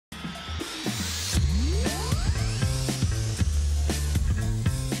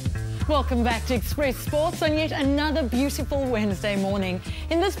Welcome back to Express Sports on yet another beautiful Wednesday morning.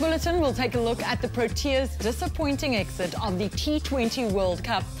 In this bulletin, we'll take a look at the Proteas' disappointing exit of the T20 World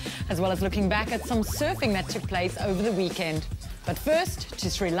Cup, as well as looking back at some surfing that took place over the weekend. But first, to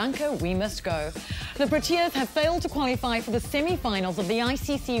Sri Lanka we must go. The Proteas have failed to qualify for the semi-finals of the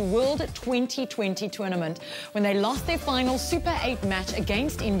ICC World 2020 tournament when they lost their final Super 8 match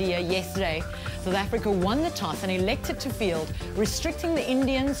against India yesterday. South Africa won the toss and elected to field, restricting the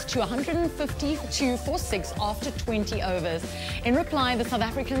Indians to 152 for 6 after 20 overs. In reply, the South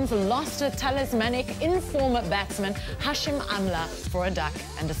Africans lost a talismanic in-form batsman Hashim Amla for a duck.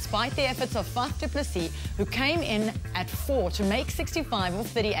 And despite the efforts of Faf du Plessis, who came in at 4 to make 65 of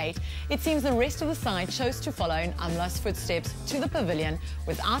 38, it seems the rest of the side chose to follow in Amla's footsteps to the pavilion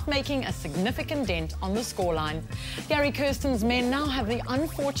without making a significant dent on the scoreline. Gary Kirsten's men now have the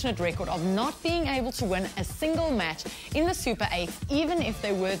unfortunate record of not being able to win a single match in the Super 8, even if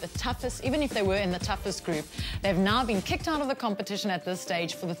they were in the toughest group. They've now been kicked out of the competition at this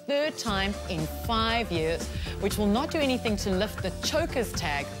stage for the third time in 5 years, which will not do anything to lift the chokers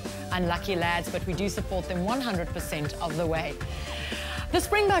tag. Unlucky lads, but we do support them 100% of the way. The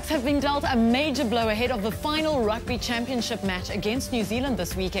Springboks have been dealt a major blow ahead of the final rugby championship match against New Zealand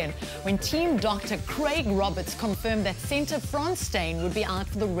this weekend, when team doctor Craig Roberts confirmed that centre Frans Steyn would be out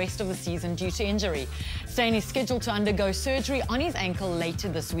for the rest of the season due to injury. Steyn is scheduled to undergo surgery on his ankle later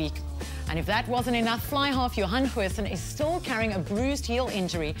this week. And if that wasn't enough, fly half Johan Goosen is still carrying a bruised heel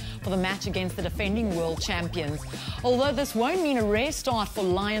injury for the match against the defending world champions. Although this won't mean a rare start for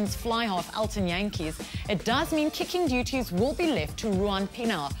Lions fly half Elton Yankees, it does mean kicking duties will be left to Ruan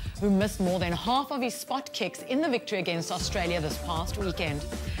Pienaar, who missed more than half of his spot kicks in the victory against Australia this past weekend.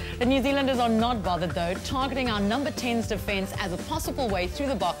 The New Zealanders are not bothered, though, targeting our number 10's defence as a possible way through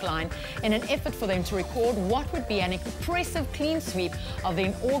the back line in an effort for them to record what would be an impressive clean sweep of the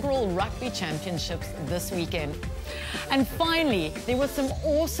inaugural Rugby Championships this weekend. And finally, there was some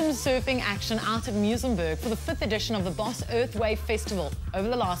awesome surfing action out at Muizenburg for the 5th edition of the BOS Earthwave Festival over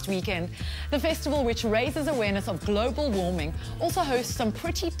the last weekend. The festival, which raises awareness of global warming, also hosts some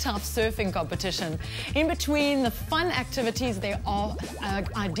pretty tough surfing competition. In between the fun activities, there are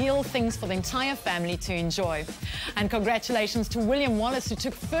ideal things for the entire family to enjoy. And congratulations to William Wallace, who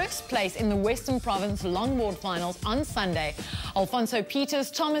took first place in the Western Province Longboard Finals on Sunday. Alfonso Peters,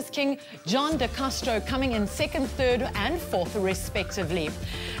 Thomas King, John De Castro coming in second, third and fourth respectively.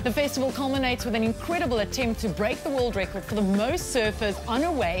 The festival culminates with an incredible attempt to break the world record for the most surfers on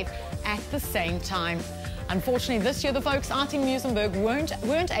a wave at the same time. Unfortunately, this year the folks out in Muizenburg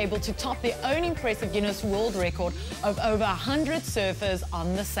weren't able to top their own impressive Guinness World Record of over 100 surfers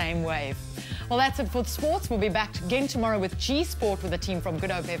on the same wave. Well, that's it for sports. We'll be back again tomorrow with G Sport with a team from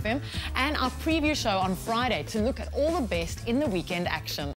Good Hope FM and our preview show on Friday to look at all the best in the weekend action.